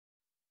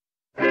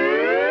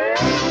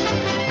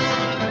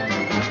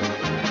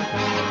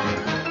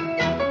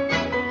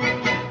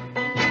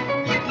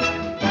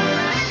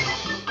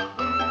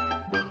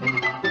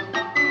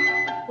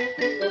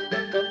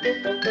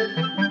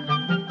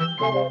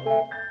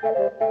In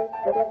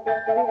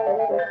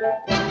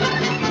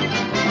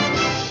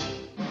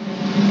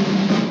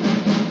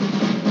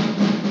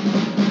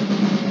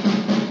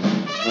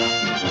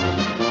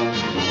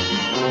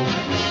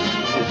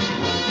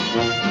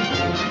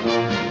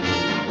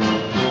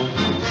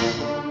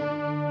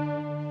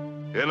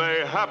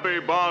a happy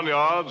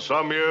barnyard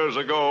some years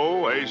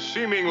ago, a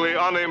seemingly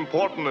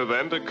unimportant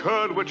event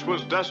occurred which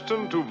was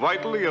destined to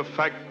vitally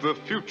affect the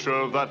future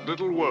of that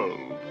little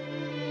world.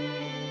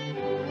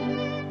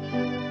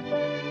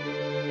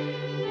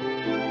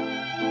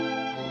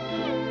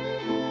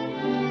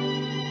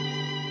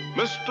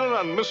 Mr.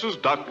 and Mrs.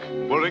 Duck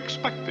were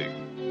expecting.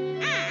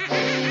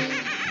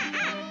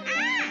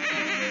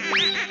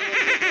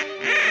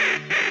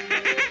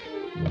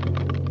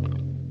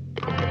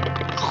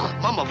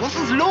 Mama, was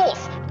ist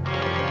los?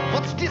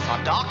 What's this,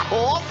 a dark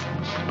horse?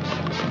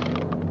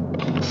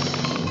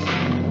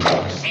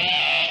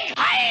 Sieg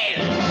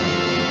Heil!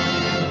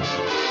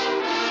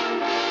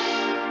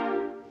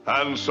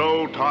 And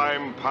so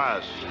time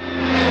passed.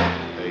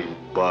 Hey,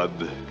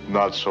 Bud,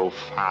 not so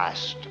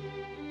fast.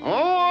 Oh,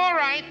 all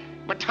right.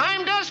 But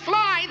time does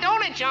fly,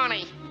 don't it,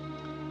 Johnny?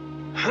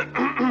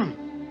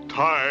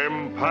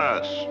 Time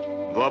passed.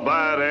 The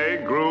bad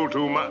egg grew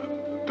to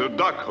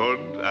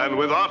duckhood, and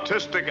with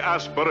artistic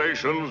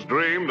aspirations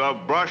dreamed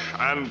of brush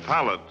and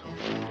palette,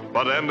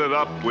 but ended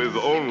up with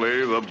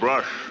only the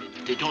brush.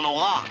 They don't know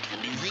art,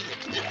 and is it?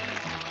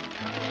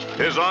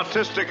 His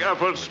artistic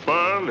efforts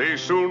spurned, he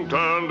soon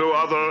turned to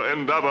other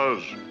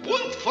endeavors.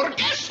 Und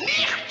vergiss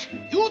nicht,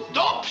 you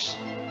dopes,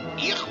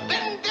 ich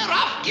bin der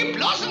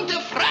aufgeblasene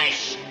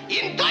Fresh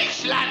in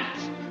Deutschland,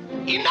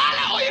 in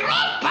alle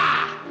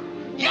Europa,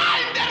 ja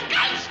in der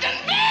ganzen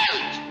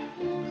Welt.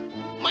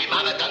 My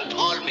mother done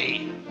told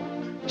me.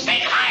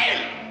 Sing Heil!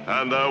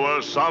 And there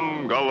were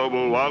some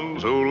gullible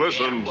ones who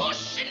listened.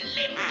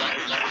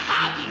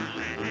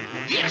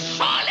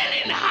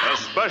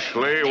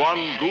 Especially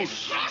one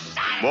goose,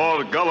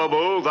 more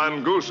gullible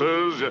than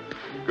gooses.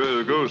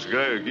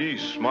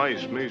 Geese,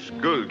 mice,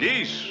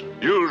 geese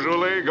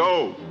usually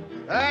go.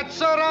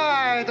 That's all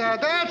right.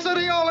 That's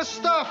the old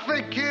stuff,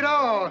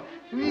 kiddo.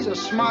 He's a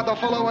smart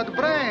fellow with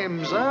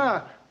brains,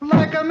 huh?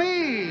 Like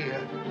me.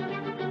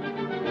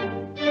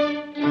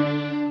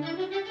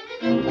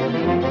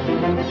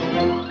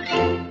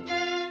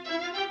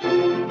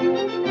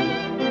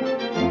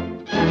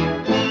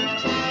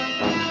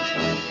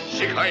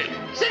 Sieg Heil!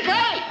 Sieg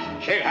Heil!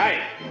 Sieg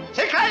Heil!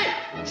 Sieg Heil!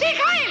 Sieg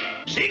Heil!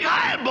 Sieg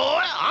Heil,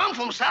 boy. I'm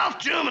from South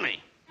Germany.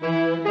 Sieg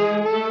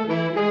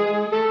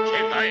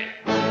Heil!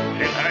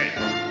 Sieg Heil!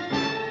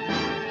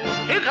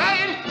 Sieg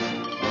Heil!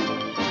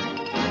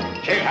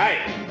 Sieg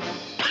Heil!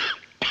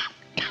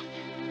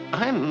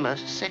 I'm a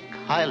sick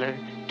Heiler,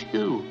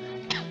 too.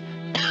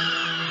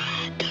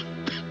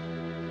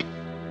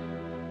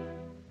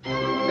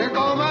 E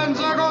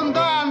comincia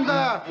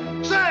contando!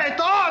 Sei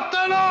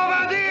tutte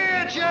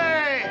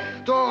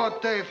 9-10!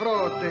 Tutti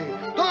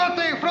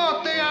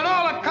frutti and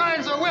all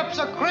kinds of whips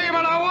of cream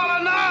and a wall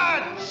of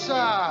nuts!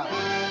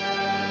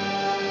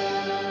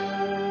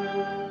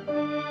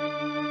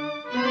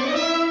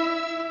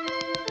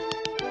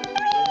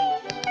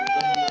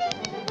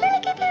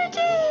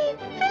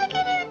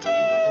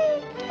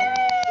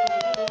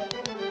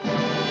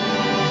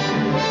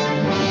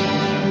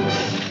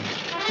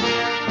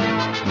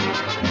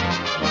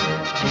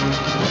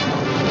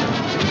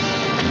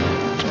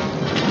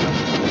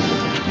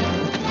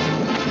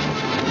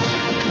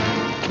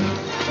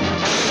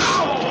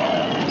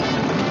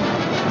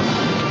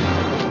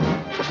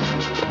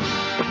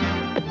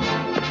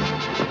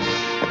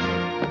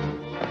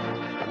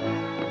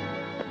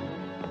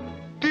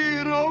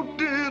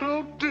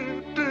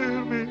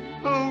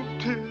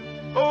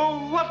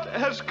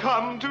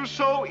 Come to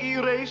so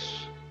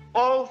erase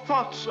all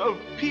thoughts of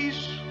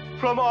peace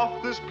from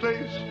off this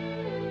place?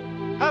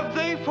 Have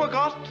they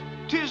forgot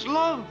 'tis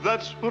love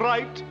that's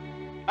right,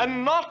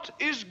 and naught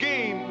is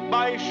gained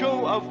by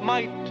show of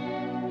might?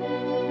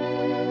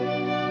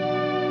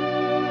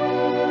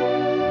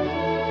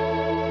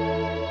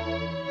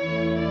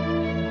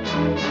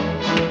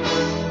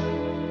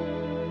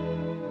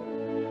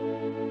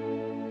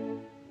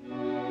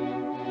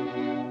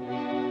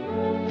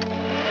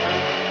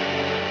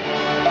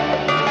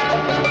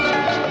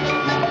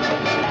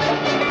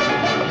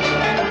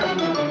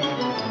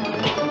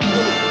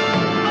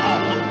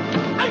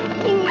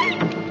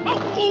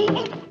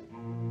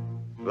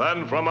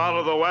 Then from out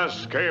of the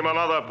west came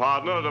another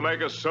partner to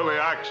make a silly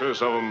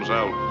axis of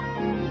himself.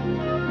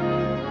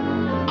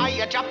 I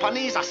a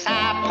Japanese a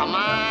sapper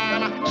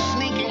man,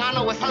 sneaking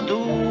on with a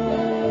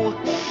do.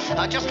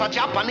 Just a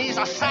Japanese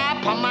a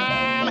sapper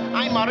man,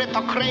 I'm a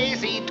little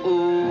crazy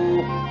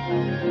too.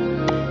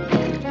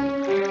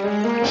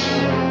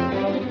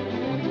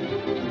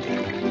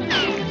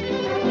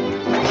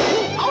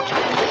 Ouch!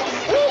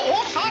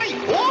 Oh, sorry!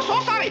 Oh, so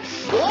sorry!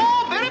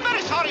 Oh, very,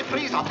 very sorry,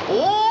 Frieza.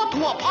 Oh, to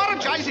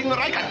apologizing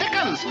like a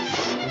Dickens.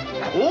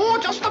 Oh,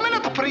 just a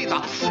minute,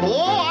 Frieza.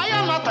 Oh, I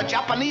am not a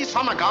Japanese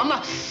son of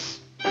gun.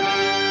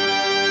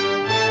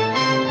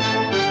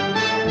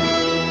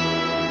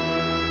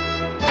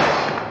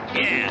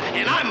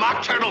 and I'm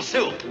mock turtle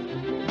soup.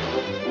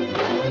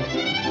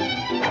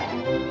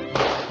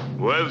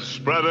 With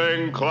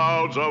spreading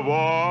clouds of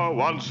war,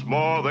 once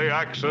more the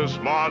Axis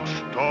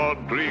marched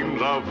toward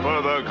dreams of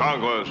further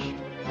conquest.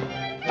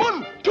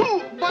 1,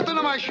 2, button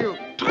of my shoe.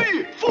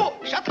 3, 4,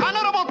 shut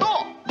honor about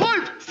door.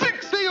 5,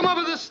 6, beat him up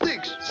with the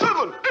sticks.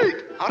 7,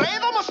 8, Array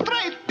them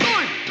straight.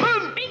 9,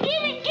 10.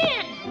 Begin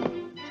again.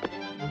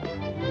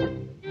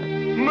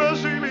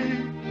 Mercy me,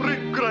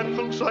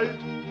 regretful sight.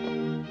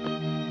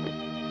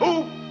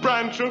 O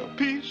branch of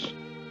peace,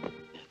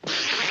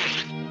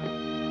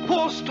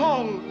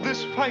 forestall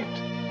this fight.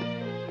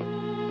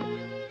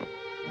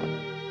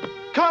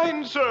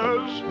 Kind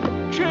sirs,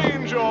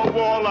 change your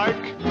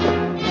warlike.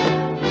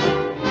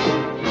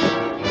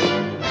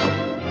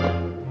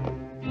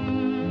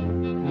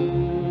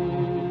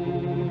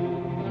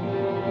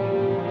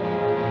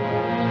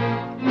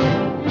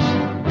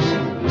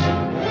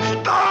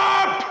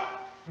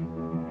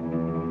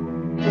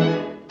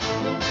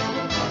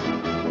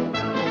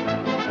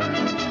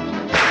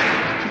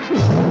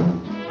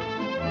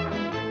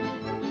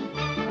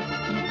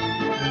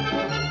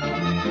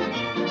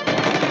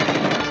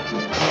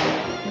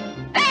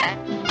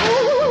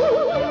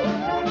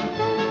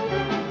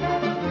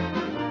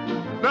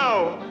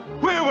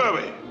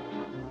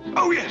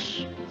 Oh,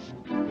 yes.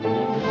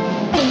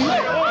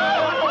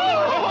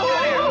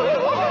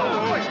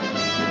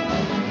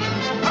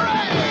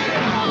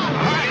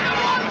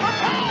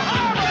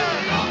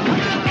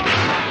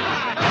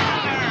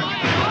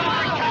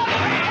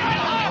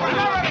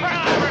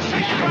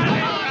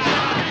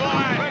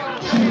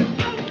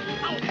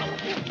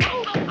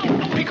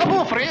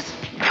 Peekaboo, Frisk.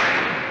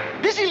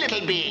 Busy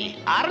little bee,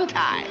 aren't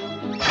I?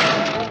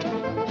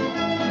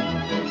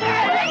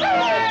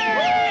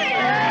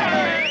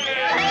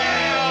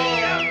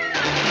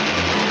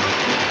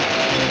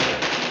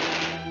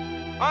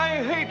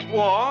 I hate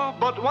war,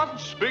 but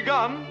once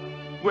begun,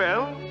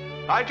 well,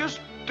 I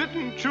just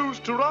didn't choose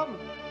to run.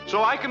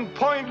 So I can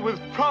point with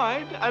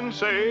pride and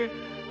say,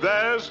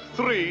 there's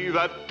 3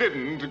 that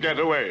didn't get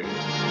away.